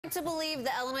hard to believe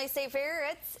the Illinois State Fair.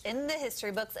 It's in the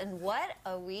history books, and what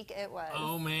a week it was.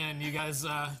 Oh man, you guys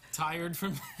tired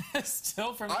from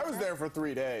still from? I was there for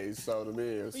 3 days, so to me,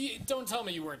 it was... Don't tell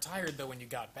me you weren't tired though when you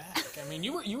got back. I mean,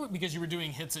 you were because you were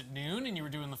doing hits at noon, and you were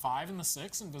doing the 5 and the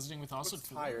 6, and visiting with us at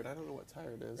 4. Tired. I don't know what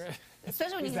tired is.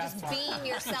 Especially when you just beam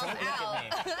yourself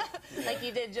out like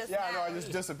you did just now. Yeah, no, I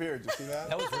just disappeared. Did you see that?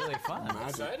 That was really fun.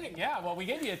 Exciting. Yeah. Well, we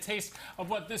gave you a taste of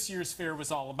what this year's fair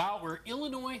was all about, where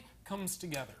Illinois comes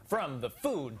together. From the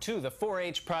food to the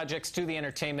 4-H projects to the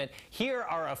entertainment, here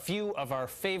are a few of our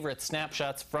favorite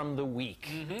snapshots from the week.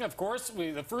 Of course,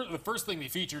 the first thing we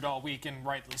featured all week, and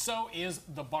rightly so, is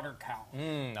the butter cow.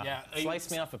 Yeah,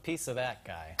 slice me off a piece of that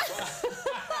guy.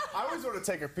 I always want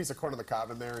to take a piece of corn on the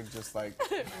cob in there and just like...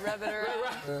 Rub it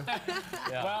around.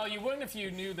 Yeah. Well, you wouldn't if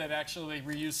you knew that actually they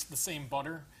reused the same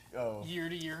butter year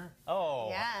to year. Oh,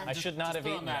 Yeah. I should not have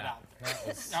eaten that that. out there. That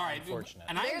was All right, unfortunate.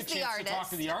 and I had There's a the chance to talk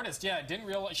artist. to the artist. Yeah,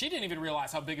 she didn't even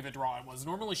realize how big of a draw it was.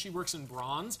 Normally, she works in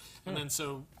bronze, and then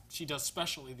so she does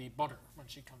specially the butter when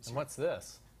she comes. And here. what's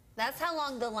this? That's how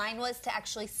long the line was to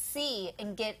actually see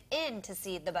and get in to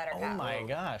see the butter cow. Oh my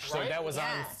gosh! So Right? that was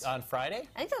Yes. on Friday.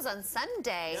 I think that was on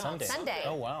Sunday. Sunday.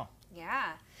 Oh wow.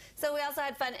 Yeah. So we also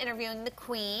had fun interviewing the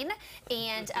Queen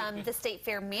and the State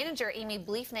Fair manager, Amy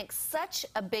Bleefnick. Such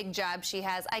a big job she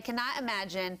has. I cannot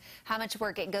imagine how much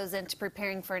work it goes into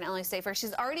preparing for an Illinois State Fair.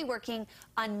 She's already working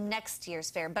on next year's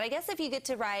fair. But I guess if you get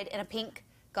to ride in a pink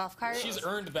golf cart, She's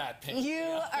earned that pin. you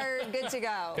are good to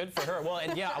go. Good for her. Well,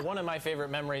 and yeah, one of my favorite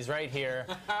memories right here,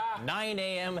 9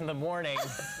 a.m. in the morning.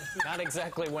 Not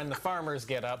exactly when the farmers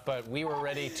get up, but we were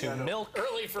ready to milk.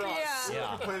 Early for us. Yeah.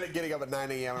 Yeah. I planned on getting up at 9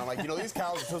 a.m. and I'm like, you know, these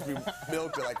cows are supposed to be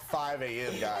milked at like 5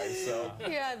 a.m., guys. So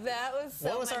Yeah, that was so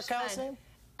What was our much cow's fun. name?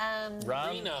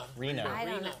 Rena. I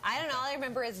don't know. All I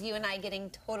remember is you and I getting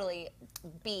totally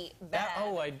beat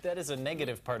bad. That is a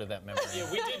negative part of that memory.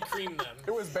 Yeah, we did cream them.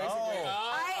 it was basically...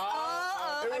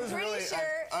 I'm it was pretty really sure.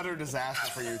 an utter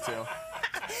disaster for you two.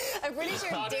 I'm pretty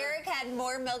sure Derek had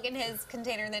more milk in his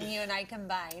container than you and I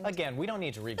combined. Again, we don't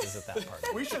need to revisit that part.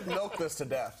 We should milk this to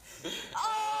death.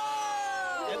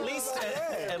 Oh!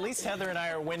 At least Heather and I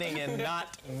are winning and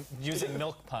not using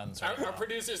milk puns. Right Our now.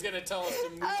 producer's going to tell us to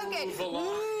move Okay,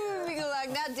 along. moving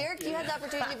along. Now, Derek, you had the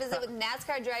opportunity to visit with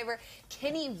NASCAR driver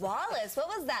Kenny Wallace. What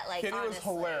was that like? Kenny was honestly?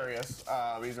 hilarious.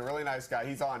 He's a really nice guy.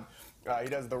 He's on. He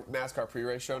does the NASCAR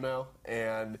pre-race show now,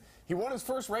 and he won his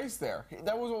first race there.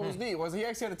 That was what was neat. Was he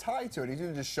actually had a tie to it? He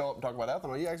didn't just show up and talk about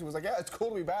ethanol. He actually was like, "Yeah, it's cool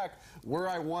to be back where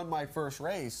I won my first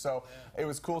race." So it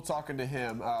was cool talking to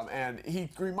him, and he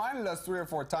reminded us 3 or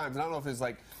 4 times. And I don't know if it's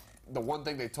like the one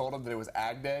thing they told him that it was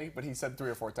Ag Day, but he said 3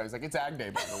 or 4 times, like, "It's Ag Day,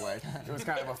 by the way." It was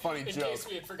kind of a funny In joke. case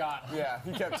we had forgotten. Yeah,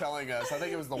 he kept telling us. I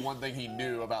think it was the one thing he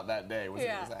knew about that day was it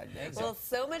was Ag Day. Well,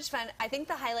 so much fun. I think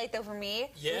the highlight, though, for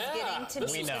me Yeah, was getting to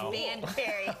this meet was the cool. band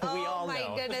Perry. Oh, all my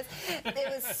know. goodness. It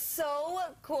was so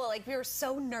cool. Like, we were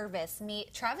so nervous.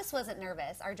 Travis wasn't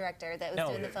nervous, our director that was No,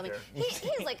 doing the he filming. didn't He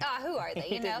was like, who are they,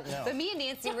 you know? didn't know. But me and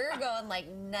Nancy, we were going, like,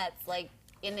 nuts, like,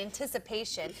 in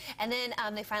anticipation. And then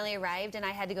they finally arrived, and I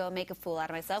had to go and make a fool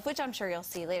out of myself, which I'm sure you'll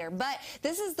see later. But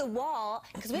this is the wall,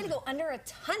 because we had to go under a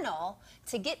tunnel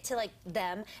to get to, like,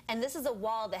 them. And this is a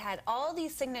wall that had all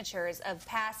these signatures of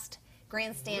past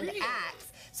grandstand Really? acts.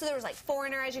 So there was, like,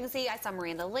 Foreigner, as you can see. I saw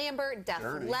Miranda Lambert, Def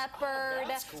Journey. Leppard,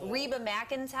 that's cool. Reba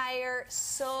McEntire.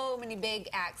 So many big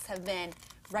acts have been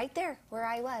right there where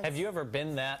I was. Have you ever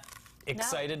been that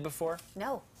excited before?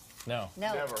 No. No.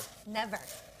 No. Never.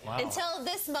 Wow. Until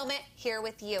this moment here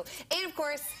with you. And, of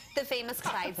course, the famous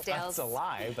Clydesdales. That's a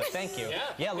lie, but thank you.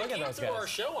 Yeah, Look they at came those through our guys.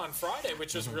 show on Friday,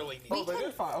 which was really neat. Oh, they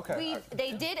did fine. Okay.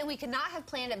 They did, and we could not have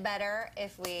planned it better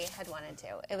if we had wanted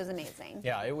to. It was amazing.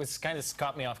 Yeah, it was kind of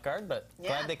caught me off guard, but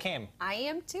glad they came. I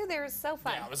am, too. They were so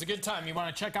fun. Yeah, it was a good time. You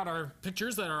want to check out our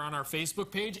pictures that are on our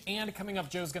Facebook page, and coming up,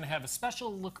 Joe's going to have a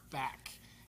special look back